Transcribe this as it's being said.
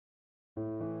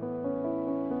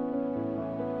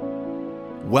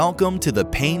Welcome to the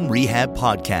Pain Rehab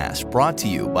Podcast, brought to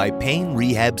you by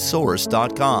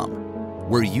PainRehabSource.com,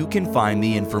 where you can find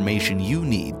the information you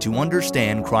need to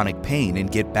understand chronic pain and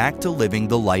get back to living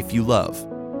the life you love.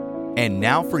 And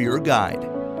now for your guide,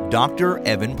 Dr.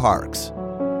 Evan Parks.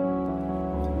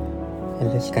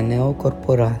 El escaneo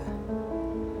corporal.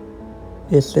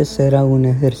 Este será un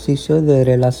ejercicio de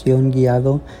relación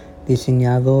guiado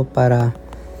diseñado para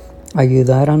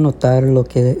ayudar a notar lo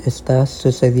que está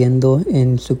sucediendo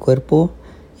en su cuerpo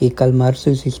y calmar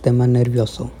su sistema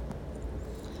nervioso.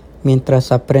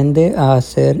 Mientras aprende a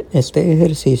hacer este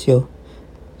ejercicio,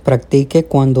 practique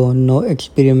cuando no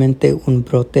experimente un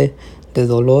brote de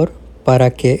dolor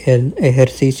para que el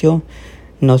ejercicio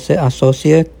no se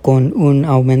asocie con un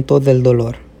aumento del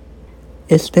dolor.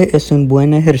 Este es un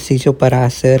buen ejercicio para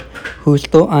hacer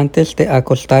justo antes de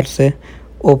acostarse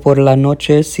o por la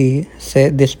noche si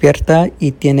se despierta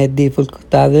y tiene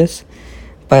dificultades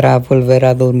para volver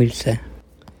a dormirse.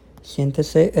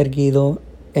 Siéntese erguido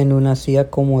en una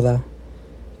silla cómoda,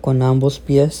 con ambos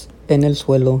pies en el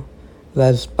suelo,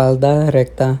 la espalda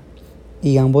recta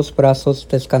y ambos brazos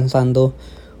descansando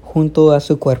junto a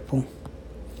su cuerpo.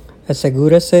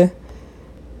 Asegúrese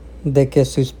de que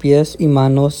sus pies y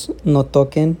manos no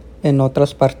toquen en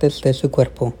otras partes de su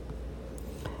cuerpo.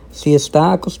 Si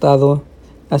está acostado,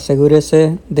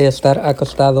 asegúrese de estar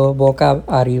acostado boca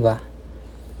arriba,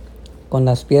 con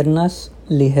las piernas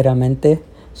ligeramente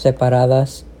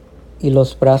separadas y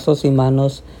los brazos y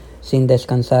manos sin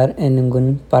descansar en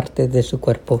ninguna parte de su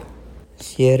cuerpo.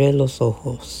 Cierre los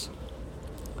ojos.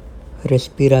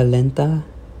 Respira lenta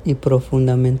y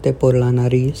profundamente por la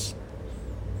nariz.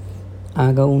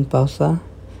 Haga una pausa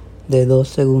de 2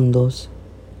 segundos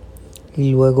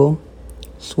y luego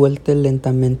suelte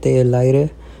lentamente el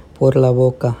aire por la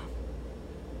boca.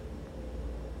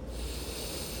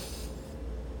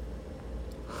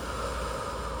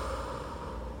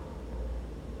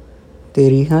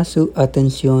 Dirija su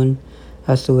atención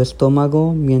a su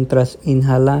estómago mientras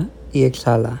inhala y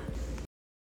exhala.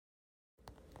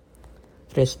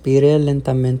 Respire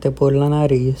lentamente por la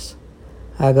nariz.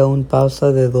 Haga una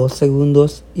pausa de 2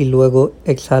 segundos y luego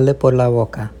exhale por la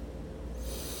boca.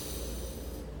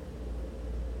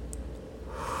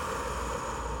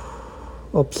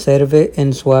 Observe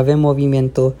el suave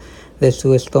movimiento de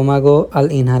su estómago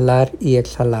al inhalar y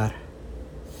exhalar.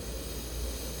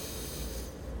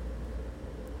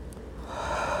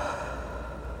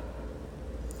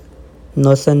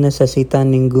 No se necesita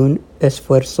ningún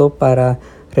esfuerzo para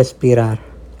respirar.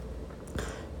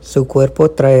 Su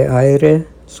cuerpo trae aire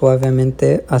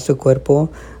suavemente a su cuerpo,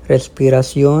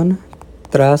 respiración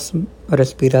tras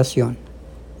respiración.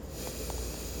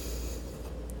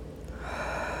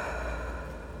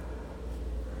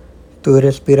 Tu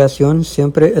respiración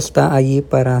siempre está allí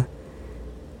para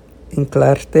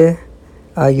anclarte,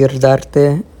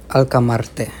 ayudarte a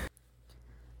calmarte.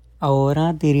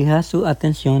 Ahora dirija su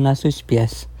atención a sus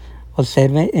pies.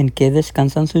 Observe en qué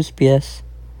descansan sus pies.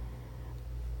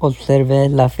 Observe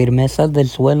la firmeza del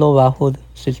suelo bajo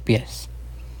sus pies.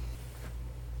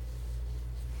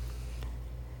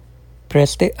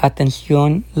 Preste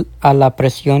atención a la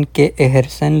presión que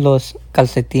ejercen los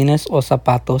calcetines o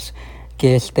zapatos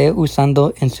que esté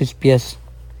usando en sus pies.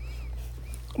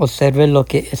 Observe lo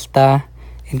que está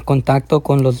en contacto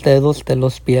con los dedos de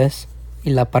los pies y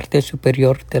la parte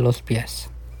superior de los pies.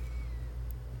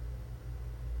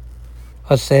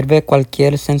 Observe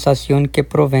cualquier sensación que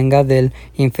provenga del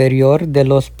inferior de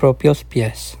los propios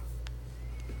pies.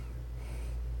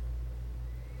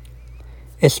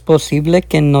 Es posible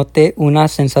que note una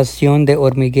sensación de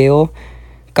hormigueo,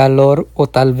 calor o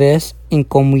tal vez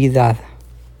incomodidad.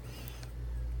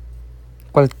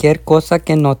 Cualquier cosa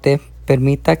que note,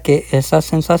 permita que esa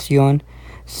sensación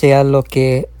sea lo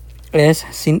que es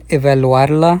sin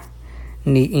evaluarla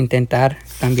ni intentar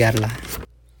cambiarla.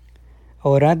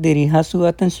 Ahora dirija su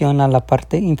atención a la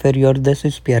parte inferior de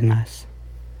sus piernas.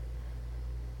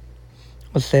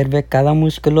 Observe cada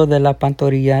músculo de la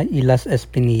pantorrilla y las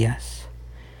espinillas.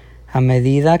 A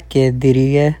medida que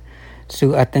dirige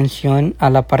su atención a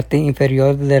la parte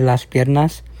inferior de las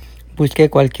piernas, busque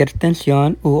cualquier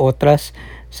tensión u otras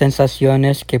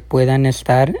sensaciones que puedan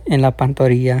estar en la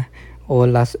pantorrilla o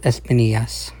las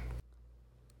espinillas.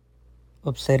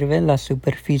 Observe la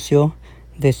superficie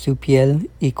de su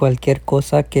piel y cualquier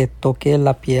cosa que toque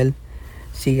la piel.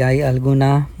 Si hay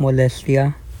alguna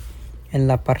molestia en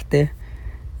la parte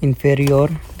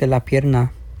inferior de la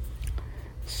pierna,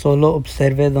 solo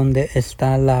observe dónde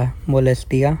está la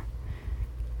molestia,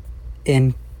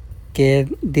 en qué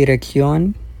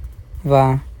dirección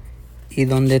va y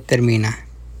dónde termina.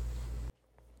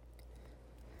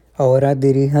 Ahora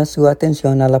dirija su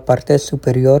atención a la parte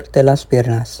superior de las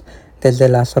piernas, desde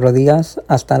las rodillas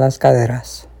hasta las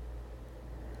caderas.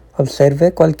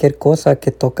 Observe cualquier cosa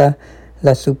que toca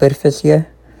la superficie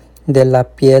de la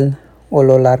piel o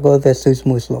lo largo de sus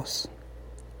muslos.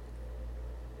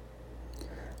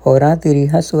 Ahora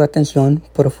dirija su atención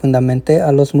profundamente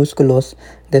a los músculos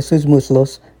de sus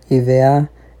muslos y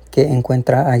vea qué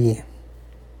encuentra allí.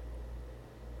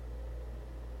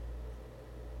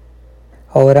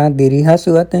 Ahora dirija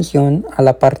su atención a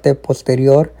la parte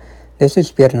posterior de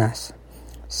sus piernas.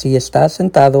 Si está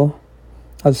sentado,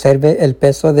 observe el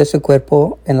peso de su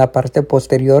cuerpo en la parte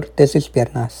posterior de sus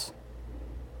piernas.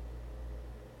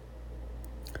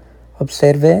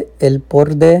 Observe el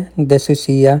borde de su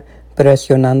silla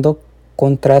presionando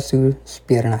contra sus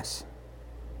piernas.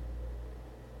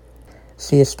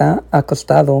 Si está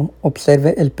acostado,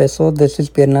 observe el peso de sus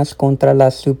piernas contra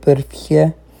la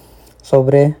superficie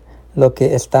sobre lo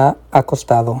que está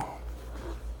acostado.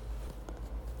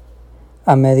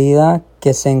 A medida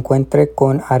que se encuentre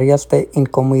con áreas de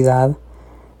incomodidad,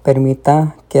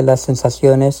 permita que las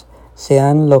sensaciones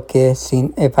sean lo que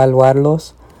sin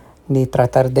evaluarlos ni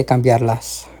tratar de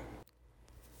cambiarlas.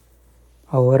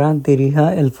 Ahora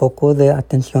dirija el foco de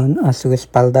atención a su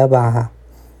espalda baja.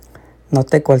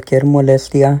 Note cualquier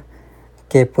molestia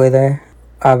que pueda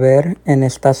haber en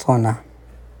esta zona.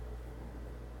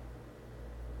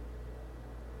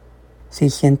 Si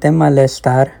siente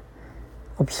malestar,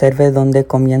 observe dónde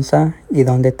comienza y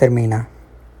dónde termina.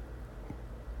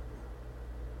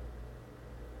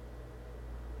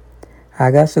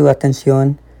 Haga su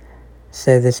atención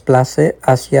se desplace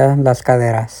hacia las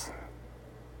caderas.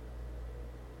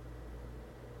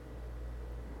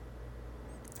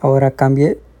 Ahora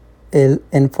cambie el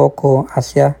enfoque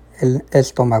hacia el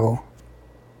estómago.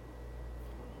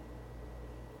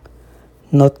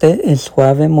 Note el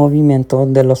suave movimiento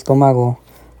del estómago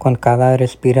con cada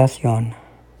respiración.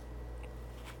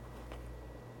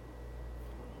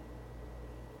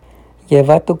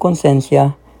 Lleva tu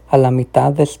conciencia a la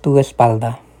mitad de tu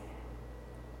espalda.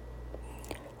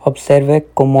 Observe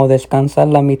cómo descansa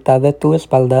la mitad de tu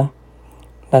espalda,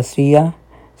 la silla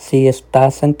si está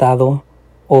sentado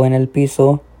o en el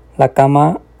piso, la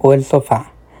cama o el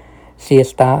sofá si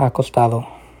está acostado.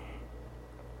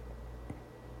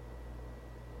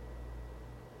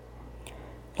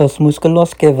 Los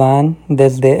músculos que van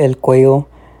desde el cuello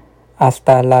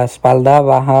hasta la espalda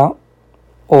baja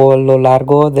o lo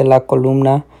largo de la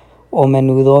columna a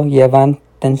menudo llevan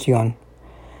tensión.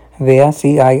 Vea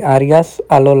si hay áreas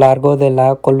a lo largo de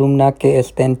la columna que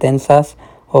estén tensas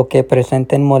o que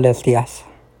presenten molestias.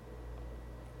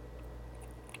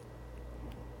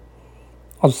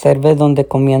 Observe dónde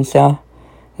comienza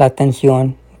la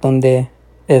tensión, dónde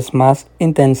es más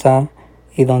intensa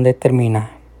y dónde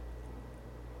termina.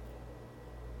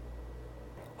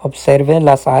 Observe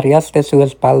las áreas de su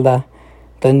espalda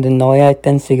donde no hay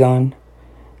tensión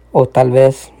o tal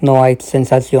vez no hay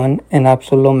sensación en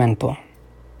absoluto momento.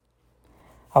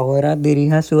 Ahora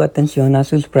dirija su atención a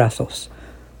sus brazos.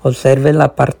 Observe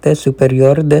la parte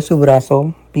superior de su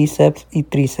brazo, bíceps y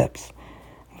tríceps.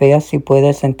 Vea si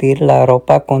puede sentir la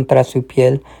ropa contra su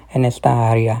piel en esta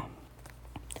área.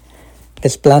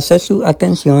 Desplace su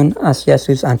atención hacia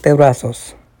sus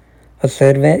antebrazos.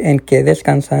 Observe en qué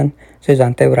descansan sus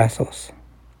antebrazos.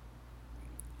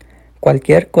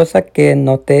 Cualquier cosa que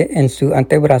note en su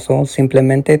antebrazo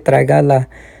simplemente traiga la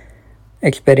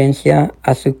experiencia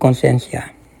a su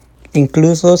conciencia,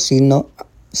 incluso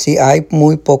si hay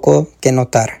muy poco que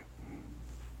notar.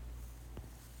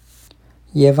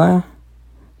 Lleva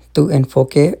tu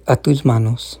enfoque a tus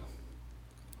manos.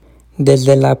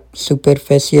 Desde la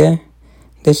superficie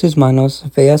de sus manos,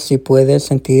 vea si puedes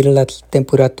sentir la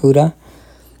temperatura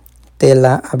de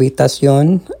la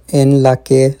habitación en la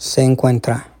que se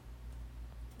encuentra.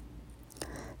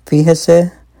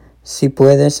 Fíjese si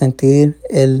puede sentir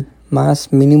el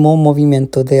más mínimo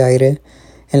movimiento de aire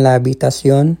en la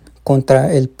habitación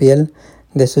contra el piel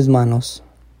de sus manos.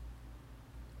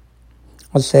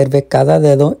 Observe cada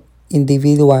dedo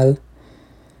individual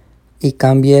y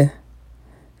cambie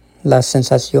la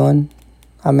sensación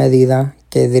a medida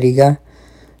que dirija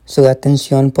su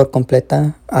atención por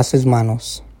completa a sus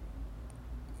manos.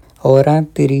 Ahora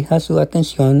dirija su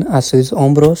atención a sus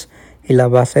hombros y la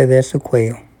base de su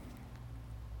cuello.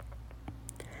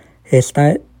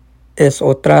 Esta es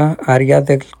otra área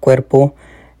del cuerpo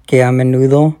que a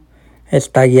menudo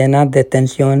está llena de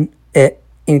tensión e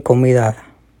incomodidad.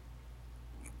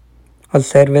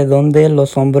 Observe dónde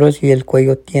los hombros y el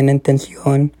cuello tienen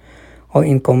tensión o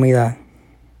incomodidad.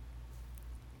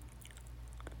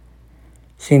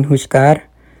 Sin juzgar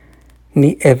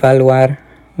ni evaluar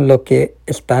lo que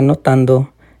está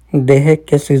notando. Deje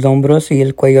que sus hombros y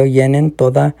el cuello llenen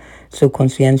toda su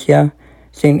conciencia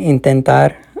sin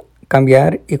intentar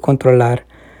cambiar y controlar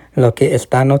lo que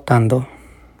está notando.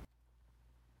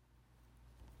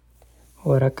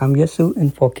 Ahora cambie su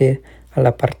enfoque a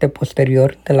la parte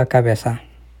posterior de la cabeza.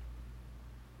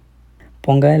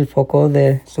 Ponga el foco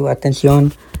de su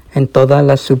atención en toda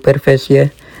la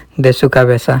superficie de su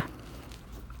cabeza.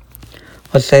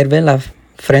 Observe la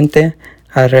frente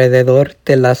alrededor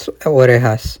de las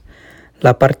orejas,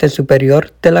 la parte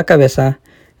superior de la cabeza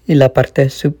y la parte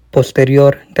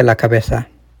posterior de la cabeza.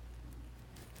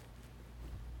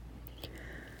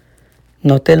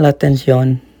 Note la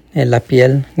tensión en la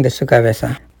piel de su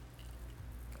cabeza.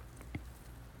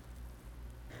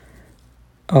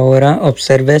 Ahora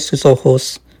observe sus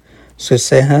ojos, sus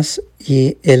cejas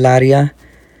y el área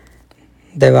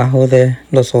debajo de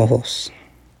los ojos.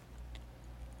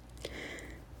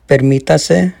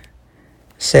 Permítase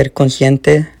ser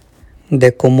consciente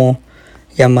de cómo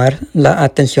llamar la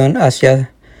atención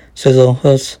hacia sus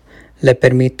ojos le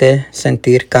permite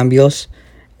sentir cambios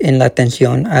en la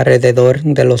tensión alrededor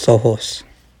de los ojos.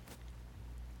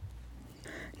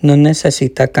 No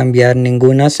necesita cambiar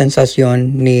ninguna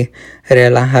sensación ni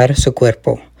relajar su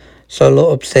cuerpo. Solo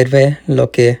observe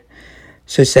lo que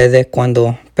sucede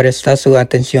cuando presta su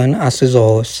atención a sus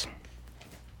ojos.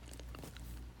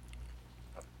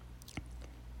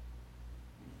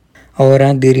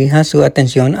 Ahora dirija su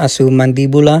atención a su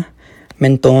mandíbula,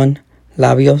 mentón,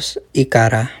 labios y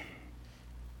cara.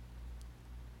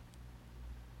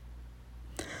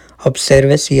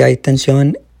 Observe si hay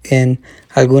tensión en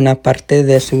alguna parte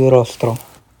de su rostro.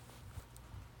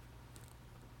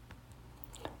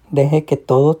 Deje que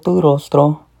todo tu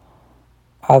rostro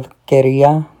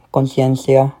adquiera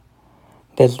conciencia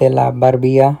desde la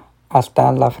barbilla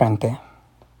hasta la frente.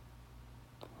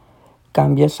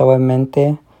 Cambie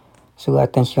suavemente su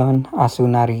atención a su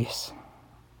nariz.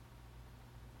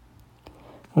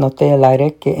 Note el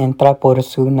aire que entra por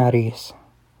su nariz.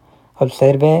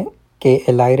 Observe que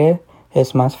el aire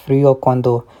es más frío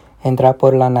cuando entra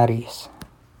por la nariz.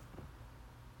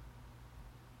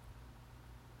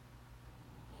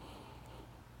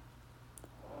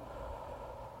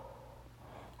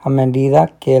 A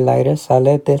medida que el aire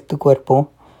sale de tu cuerpo,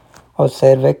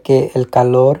 observe que el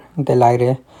calor del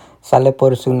aire sale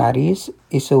por su nariz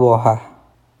y su boca.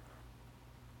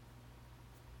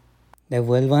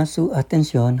 Devuelva su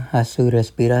atención a su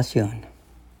respiración.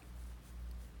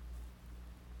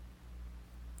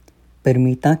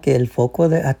 Permita que el foco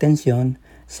de atención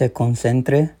se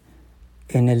concentre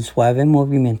en el suave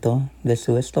movimiento de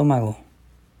su estómago.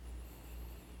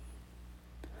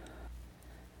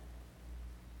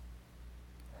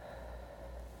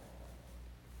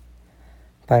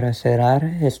 Para cerrar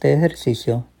este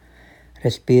ejercicio,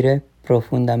 respire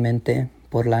profundamente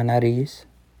por la nariz.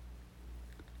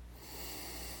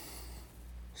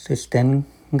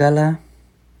 Sosténgala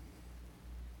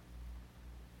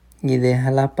y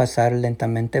déjala pasar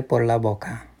lentamente por la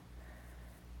boca.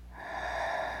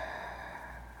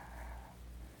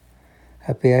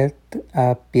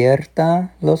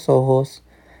 Abierta los ojos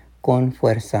con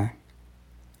fuerza.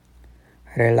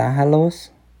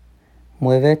 Relájalos,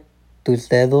 mueve tus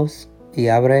dedos y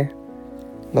abre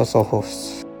los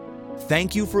ojos.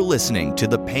 Thank you for listening to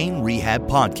the Pain Rehab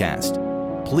Podcast.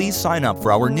 Please sign up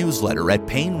for our newsletter at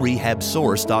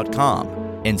painrehabsource.com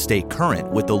and stay current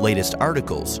with the latest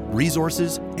articles,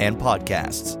 resources, and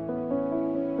podcasts.